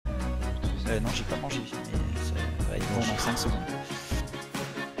Non, j'ai pas mangé, mais ça va être bon dans 5 secondes.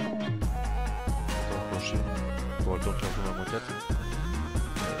 Attends, manger. Pour le temps qu'il y a un peu à -4.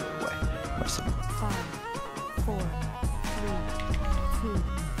 Ouais, c'est bon.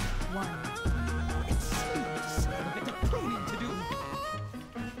 5, 4, 3, 2, 1.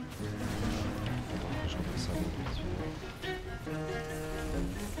 J'en ai ça.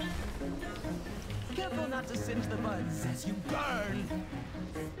 Careful not to singe the buds as you burn.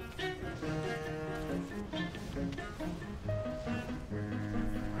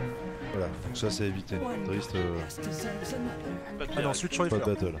 Voilà, donc ça c'est évité. Triste. Allez, ensuite sur les Pas de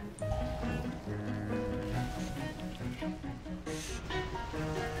fleurs. battle.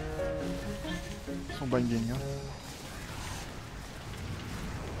 Ils sont binding. Hein.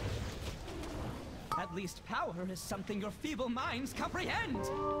 At least power is something your feeble minds comprehend.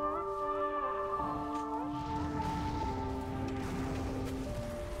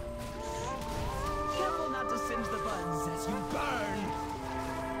 Careful not to singe the buds as you burn.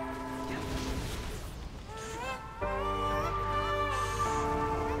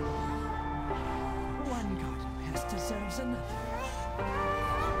 One garden pest deserves another.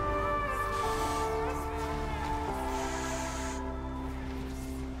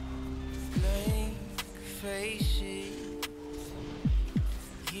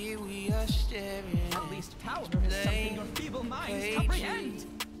 Here we are staring. At least power is something your feeble minds comprehend.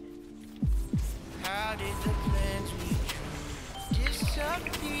 How did the plans we drew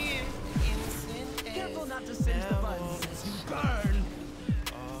disappear in thin air? Careful not to singe the buds as you burn.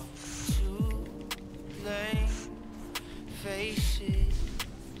 Two plain faces.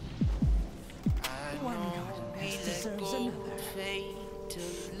 I One know garden we pest let deserves go another. fade to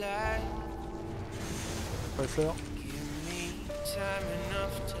black. Sur les fleurs. Give me time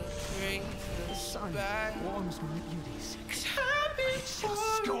enough to bring The us sun back. warms my beauties. 'Cause I've been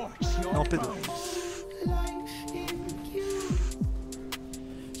Scorch your Non, P2. bones. life in you.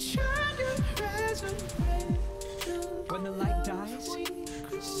 Trying to resurrect the When the light dies,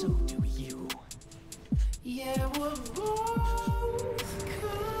 so do you. yeah, we're both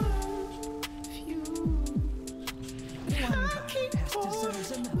confused. One garden pest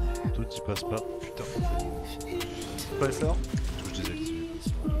deserves another. Tout y passe pas. Putain. Sur les fleurs. Touche désactivée.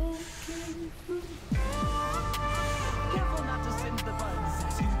 Careful not to singe the buds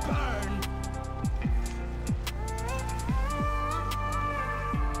as you burn.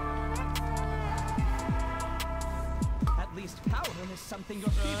 At least power is something your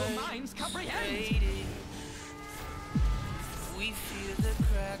feeble minds comprehend. Faded. We feel the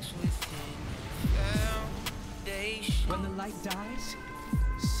cracks within foundation. When the light dies,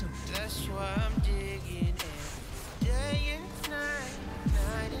 so do That's why I'm digging every day and night,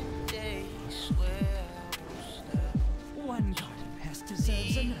 night and day. Swear I won't stop. one garden pest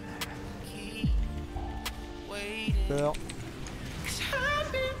deserves another. Keep waiting. Fleurs. 'Cause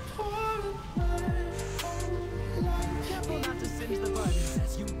I've been pouring my whole life. Careful not to singe the buds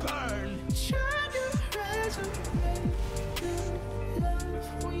as you burn. Trying to resurrect the life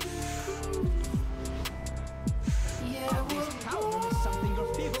we grew. Yeah, At least power is something your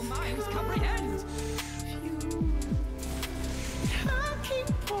feeble minds comprehend. I keep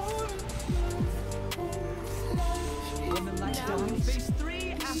pouring When the light dies, face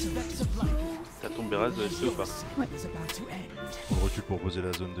 3 aspects of life. T'as ton Beraz de SC ou pas? What is about to end. On recule pour poser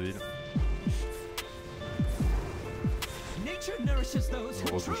la zone de heal. Nature nourishes those who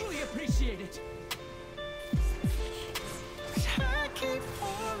Rebouche. truly appreciate it. I keep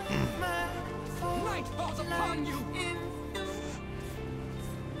pouring my whole Night falls upon you. in you.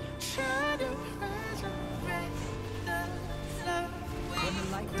 Try to resurrect the love When the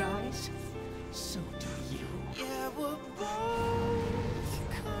light dies, so do you. yeah, we're both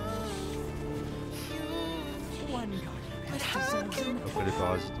confused. One garden But pest how deserves can another. Après les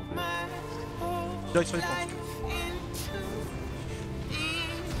parasites on my whole Direct sur les life plantes. into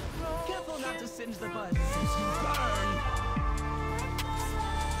these Careful not to broken singe the buds as you burn.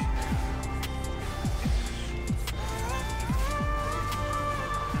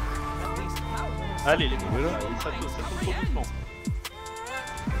 At least power. Allez les gars, ça tourne trop doucement.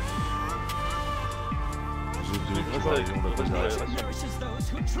 Zone de heal qui va arriver, on va pas Nature s'arrêter. nourishes those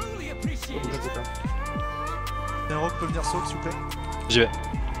who truly appreciate it. Tenrock peut venir saut s'il vous plaît. J'y vais.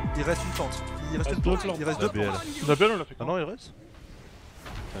 Il reste une plante. Il reste une deux plante. plantes. Il reste La deux BL. plantes. On a bien, on l'a fait Ah non, il reste. Ah,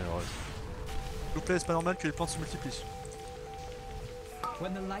 il reste. S'il vous plaît, c'est pas normal que les plantes se multiplient.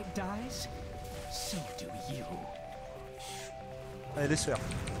 When the light dies, so do you. Allez, laisse faire.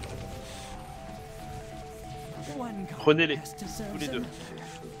 One garden Prenez-les, pest deserves tous les deux. another.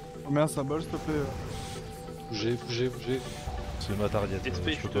 On met un symbole s'il te plaît. Bougez, bougez, bougez. C'est C'est ma target.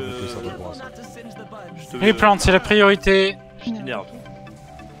 Espèce Je peux pas mettre ça de- pour ça. Not to singe the bud. Je te Replant, c'est la priorité. Je t'énerve.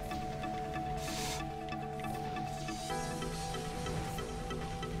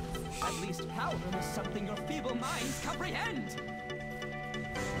 At least powder is something your feeble minds comprehend.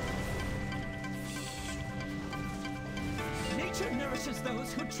 Nature nourishes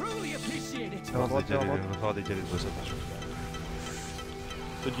those who truly appreciate it. Il va falloir décaler le boss, attention.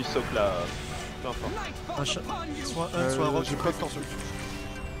 Fais du socle là. Peu importe. Light Un falls chat. upon you. Soit un rock. J'ai pas de temps.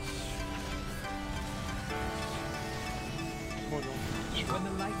 When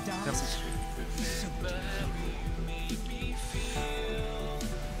the light dies, Merci.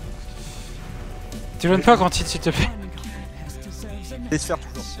 Tu donnes pas quand il s'il te plaît. one pest deserves an Les sphères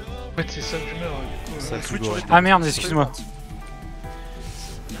toujours. En fait, c'est ça que je meurs. Du coup, Ça Switch fugo. sur les Ah merde, excuse-moi.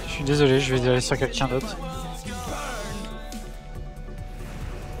 Je suis désolé, je vais aller sur quelqu'un d'autre.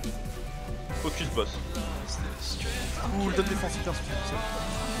 Focus boss. Ouh, le dame défensif, bien sûr.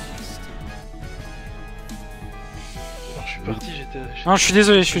 alors, je suis parti, j'étais. Non, je suis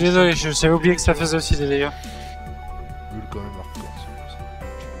désolé, j'avais oublié que ça faisait aussi des dégâts. Bulle quand même hardcore.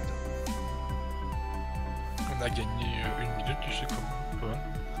 On a gagné 1 minute, tu sais comment.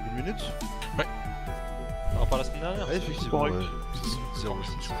 1 minute? Par rapport à la semaine dernière. Ouais, effectivement. Correct. Ouais.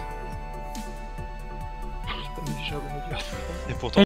 0-6. J'ai pas déjà à me dire. Et pourtant,